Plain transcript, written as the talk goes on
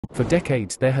For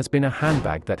decades there has been a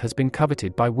handbag that has been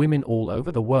coveted by women all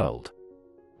over the world.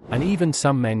 And even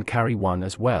some men carry one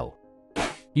as well.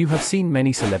 You have seen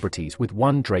many celebrities with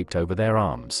one draped over their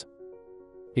arms.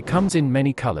 It comes in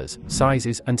many colors,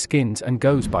 sizes and skins and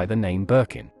goes by the name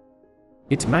Birkin.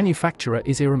 Its manufacturer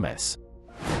is Hermes.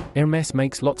 Hermes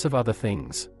makes lots of other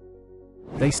things.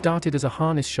 They started as a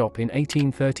harness shop in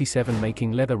 1837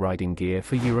 making leather riding gear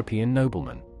for European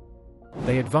noblemen.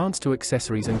 They advanced to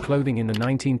accessories and clothing in the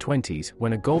 1920s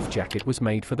when a golf jacket was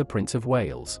made for the Prince of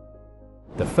Wales.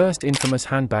 The first infamous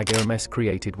handbag Hermes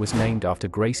created was named after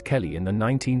Grace Kelly in the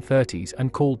 1930s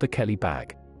and called the Kelly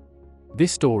bag.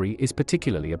 This story is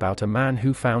particularly about a man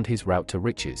who found his route to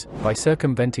riches by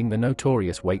circumventing the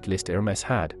notorious waitlist Hermes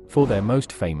had for their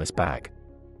most famous bag.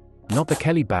 Not the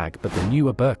Kelly bag but the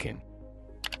newer Birkin.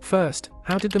 First,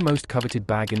 how did the most coveted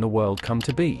bag in the world come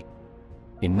to be?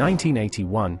 In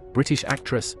 1981, British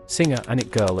actress, singer and it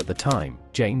girl at the time,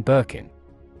 Jane Birkin,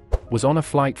 was on a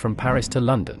flight from Paris to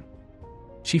London.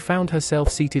 She found herself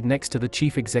seated next to the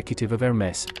chief executive of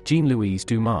Hermes, Jean-Louis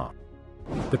Dumas.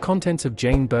 The contents of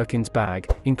Jane Birkin's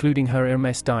bag, including her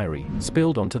Hermes diary,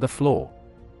 spilled onto the floor.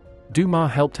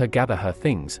 Dumas helped her gather her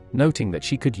things, noting that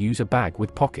she could use a bag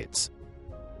with pockets.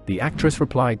 The actress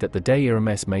replied that the day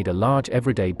Hermes made a large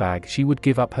everyday bag she would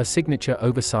give up her signature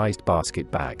oversized basket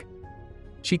bag.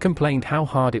 She complained how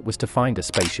hard it was to find a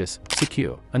spacious,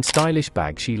 secure, and stylish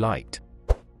bag she liked.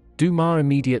 Dumas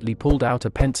immediately pulled out a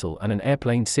pencil and an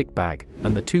airplane sick bag,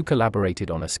 and the two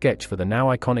collaborated on a sketch for the now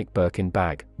iconic Birkin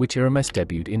bag, which Hermes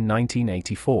debuted in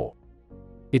 1984.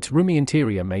 Its roomy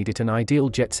interior made it an ideal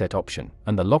jet-set option,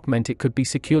 and the lock meant it could be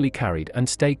securely carried and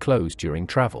stay closed during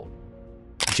travel.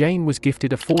 Jane was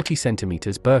gifted a 40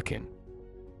 cm Birkin.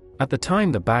 At the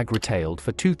time the bag retailed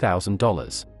for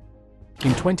 $2,000.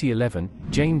 In 2011,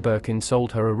 Jane Birkin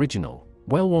sold her original,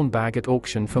 well-worn bag at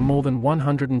auction for more than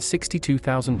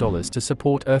 $162,000 to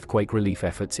support earthquake relief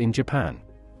efforts in Japan.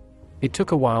 It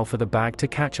took a while for the bag to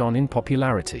catch on in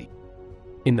popularity.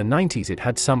 In the 90s it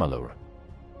had some allure.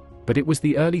 But it was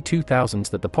the early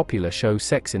 2000s that the popular show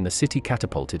Sex in the City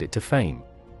catapulted it to fame.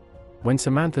 When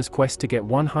Samantha's quest to get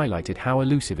one highlighted how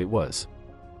elusive it was.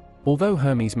 Although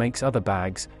Hermes makes other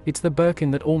bags, it's the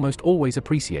Birkin that almost always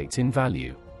appreciates in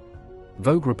value.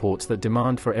 Vogue reports that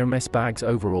demand for Hermes bags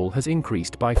overall has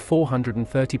increased by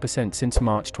 430% since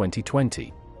March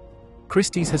 2020.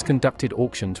 Christie's has conducted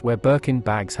auctions where Birkin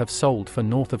bags have sold for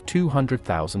north of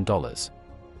 $200,000.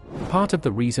 Part of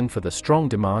the reason for the strong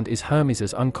demand is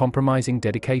Hermes's uncompromising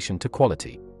dedication to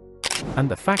quality. And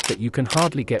the fact that you can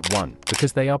hardly get one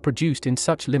because they are produced in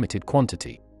such limited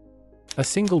quantity. A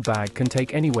single bag can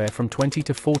take anywhere from 20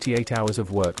 to 48 hours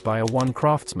of work by one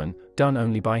craftsman, done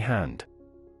only by hand.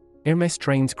 Hermes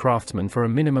trains craftsmen for a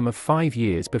minimum of 5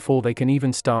 years before they can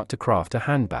even start to craft a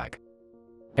handbag.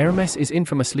 Hermes is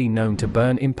infamously known to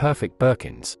burn imperfect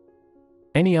Birkins.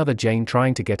 Any other Jane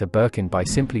trying to get a Birkin by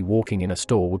simply walking in a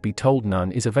store would be told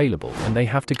none is available and they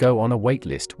have to go on a wait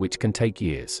list which can take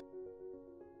years.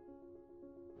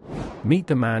 Meet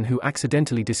the man who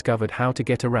accidentally discovered how to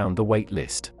get around the wait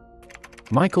list.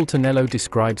 Michael Tonnello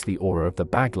describes the aura of the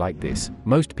bag like this: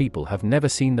 most people have never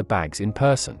seen the bags in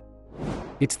person.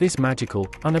 It's this magical,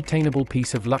 unobtainable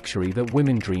piece of luxury that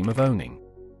women dream of owning.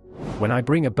 When I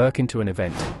bring a Birkin to an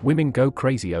event, women go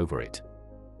crazy over it.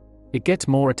 It gets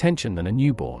more attention than a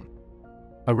newborn.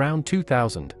 Around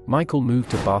 2000, Michael moved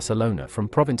to Barcelona from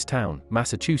Provincetown,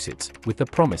 Massachusetts, with the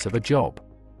promise of a job.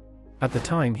 At the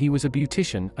time he was a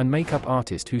beautician and makeup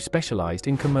artist who specialized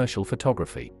in commercial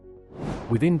photography.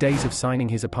 Within days of signing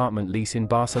his apartment lease in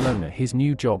Barcelona, his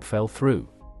new job fell through.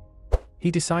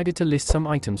 He decided to list some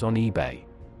items on eBay.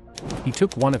 He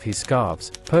took one of his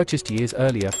scarves, purchased years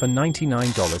earlier for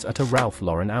 $99 at a Ralph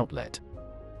Lauren outlet,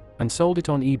 and sold it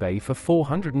on eBay for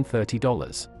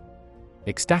 $430.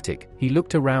 Ecstatic, he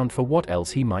looked around for what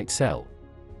else he might sell.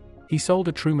 He sold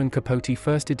a Truman Capote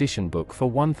first edition book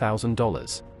for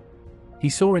 $1,000. He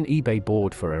saw an eBay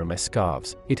board for Hermes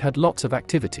scarves. It had lots of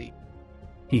activity.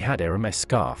 He had Hermes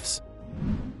scarves.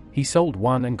 He sold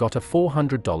one and got a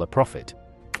 $400 profit.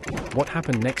 What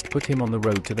happened next put him on the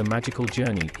road to the magical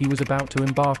journey he was about to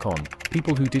embark on.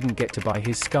 People who didn't get to buy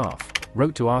his scarf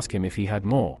wrote to ask him if he had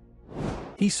more.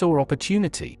 He saw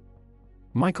opportunity.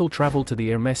 Michael traveled to the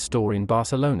Hermes store in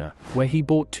Barcelona, where he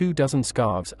bought 24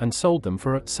 scarves and sold them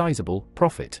for a sizable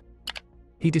profit.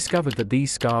 He discovered that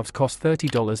these scarves cost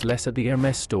 $30 less at the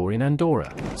Hermes store in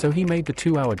Andorra, so he made the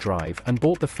 2-hour drive and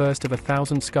bought the first of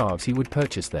 1,000 scarves he would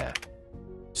purchase there.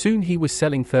 Soon he was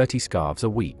selling 30 scarves a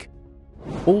week.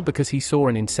 All because he saw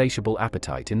an insatiable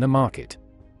appetite in the market.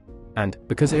 And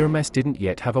because Hermes didn't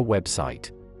yet have a website.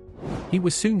 He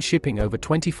was soon shipping over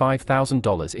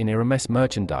 $25,000 in Hermes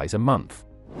merchandise a month.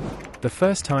 The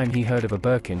first time he heard of a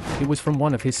Birkin, it was from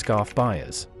one of his scarf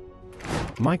buyers.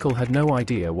 Michael had no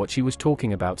idea what she was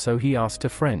talking about, so he asked a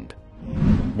friend.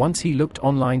 Once he looked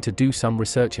online to do some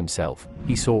research himself,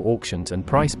 he saw auctions and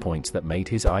price points that made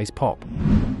his eyes pop.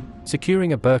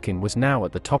 Securing a Birkin was now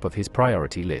at the top of his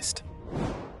priority list.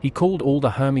 He called all the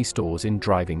Hermes stores in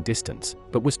driving distance,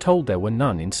 but was told there were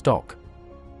none in stock.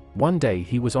 One day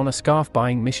he was on a scarf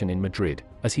buying mission in Madrid,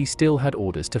 as he still had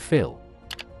orders to fill.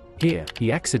 Here,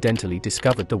 he accidentally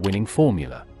discovered the winning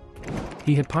formula.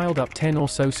 He had piled up 10 or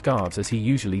so scarves as he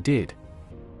usually did.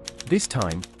 This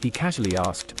time, he casually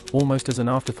asked, almost as an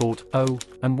afterthought, "Oh,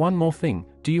 and one more thing,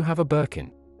 do you have a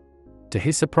Birkin?" To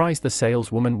his surprise, the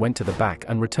saleswoman went to the back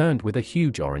and returned with a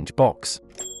huge orange box.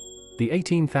 The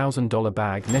 $18,000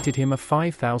 bag netted him a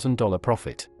 $5,000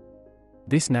 profit.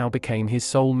 This now became his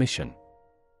sole mission.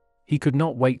 He could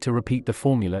not wait to repeat the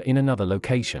formula in another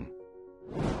location.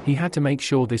 He had to make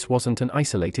sure this wasn't an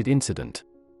isolated incident.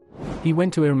 He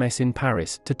went to Hermes in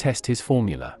Paris to test his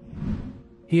formula.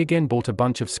 He again bought a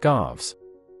bunch of scarves.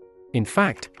 In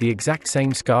fact, the exact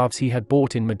same scarves he had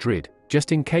bought in Madrid,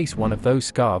 just in case one of those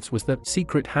scarves was the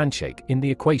secret handshake in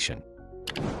the equation.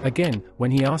 Again,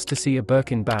 when he asked to see a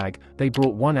Birkin bag, they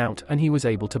brought one out and he was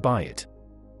able to buy it.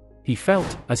 He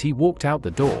felt, as he walked out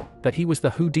the door, that he was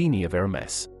the Houdini of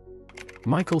Hermes.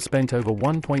 Michael spent over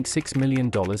 $1.6 million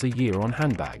a year on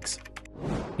handbags.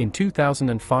 In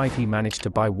 2005 he managed to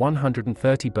buy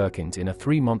 130 Birkins in a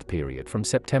 3-month period from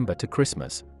September to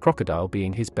Christmas, Crocodile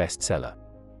being his best seller.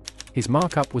 His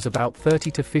markup was about 30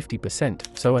 to 50%,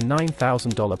 so a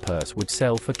 $9,000 purse would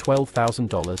sell for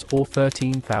 $12,000 or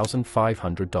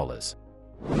 $13,500.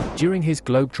 During his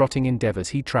globe-trotting endeavors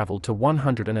he traveled to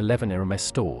 111 Hermes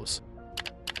stores.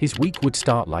 His week would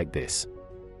start like this.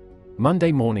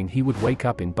 Monday morning he would wake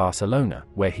up in Barcelona,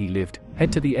 where he lived,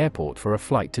 head to the airport for a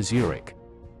flight to Zurich.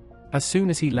 As soon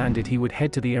as he landed he would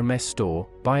head to the Hermes store,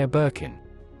 buy a Birkin.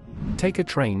 Take a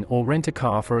train or rent a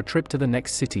car for a trip to the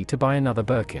next city to buy another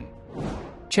Birkin.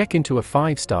 Check into a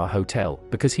 5-star hotel,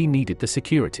 because he needed the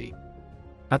security.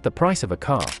 At the price of a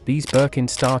car, these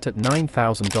Birkins start at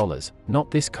 $9,000,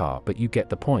 not this car, but you get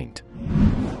the point.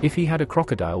 If he had a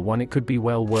Crocodile one, it could be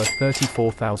well worth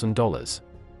 $34,000.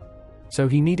 So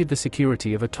he needed the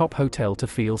security of a top hotel to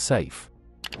feel safe.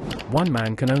 One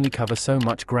man can only cover so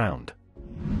much ground.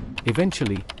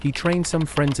 Eventually, he trained some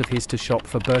friends of his to shop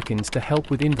for Birkins to help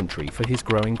with inventory for his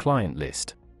growing client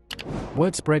list.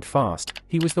 Word spread fast,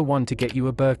 he was the one to get you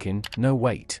a Birkin, no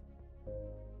wait.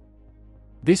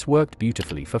 This worked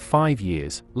beautifully for 5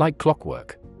 years, like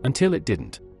clockwork, until it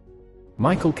didn't.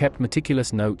 Michael kept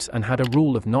meticulous notes and had a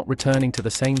rule of not returning to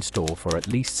the same store for at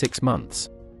least 6 months.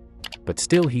 But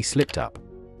still he slipped up.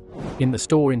 In the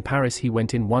store in Paris he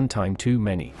went in one time too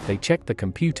many. They checked the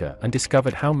computer and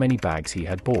discovered how many bags he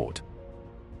had bought.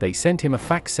 They sent him a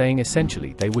fax saying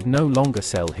essentially they would no longer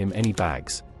sell him any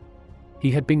bags.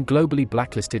 He had been globally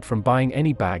blacklisted from buying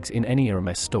any bags in any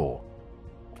Hermes store.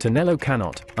 Tonnello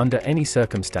cannot, under any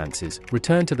circumstances,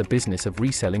 return to the business of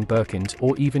reselling Birkins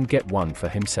or even get one for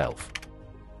himself.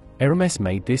 Hermes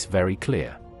made this very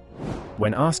clear.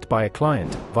 When asked by a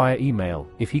client, via email,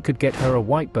 if he could get her a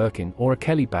white Birkin or a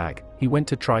Kelly bag, he went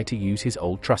to try to use his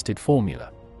old trusted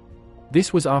formula.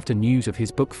 This was after news of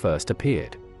his book first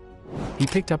appeared. He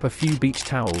picked up a few beach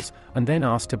towels, and then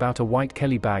asked about a white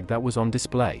Kelly bag that was on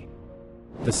display.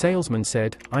 The salesman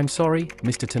said, "I'm sorry,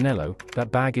 Mr. Tonnello,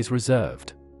 that bag is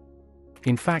reserved."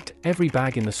 In fact, every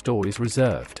bag in the store is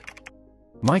reserved.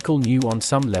 Michael knew on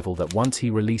some level that once he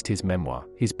released his memoir,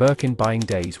 his Birkin buying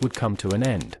days would come to an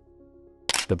end.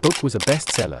 The book was a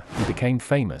bestseller, he became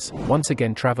famous, once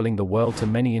again traveling the world to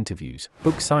many interviews,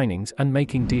 book signings and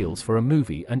making deals for a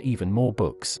movie and even more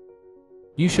books.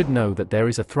 You should know that there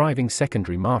is a thriving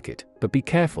secondary market, but be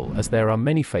careful as there are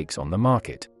many fakes on the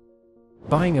market.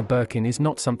 Buying a Birkin is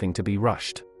not something to be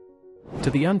rushed.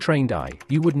 To the untrained eye,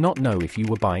 you would not know if you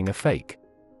were buying a fake.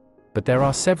 But there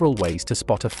are several ways to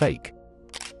spot a fake.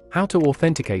 How to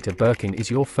authenticate a Birkin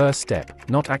is your first step,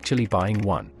 not actually buying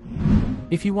one.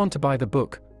 If you want to buy the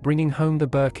book, Bringing Home the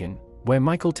Birkin, where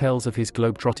Michael tells of his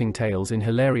globe-trotting tales in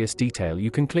hilarious detail,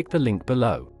 you can click the link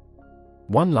below.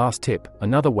 One last tip,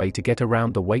 another way to get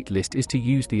around the wait list is to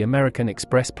use the American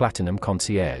Express Platinum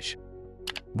Concierge.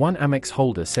 One Amex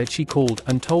holder said she called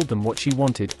and told them what she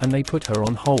wanted and they put her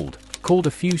on hold, called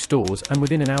a few stores, and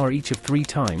within an hour each of 3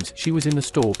 times she was in the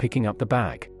store picking up the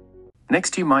bag.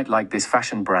 Next, you might like this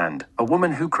fashion brand, a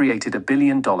woman who created $1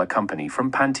 billion company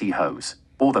from pantyhose,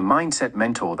 or the mindset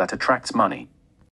mentor that attracts money.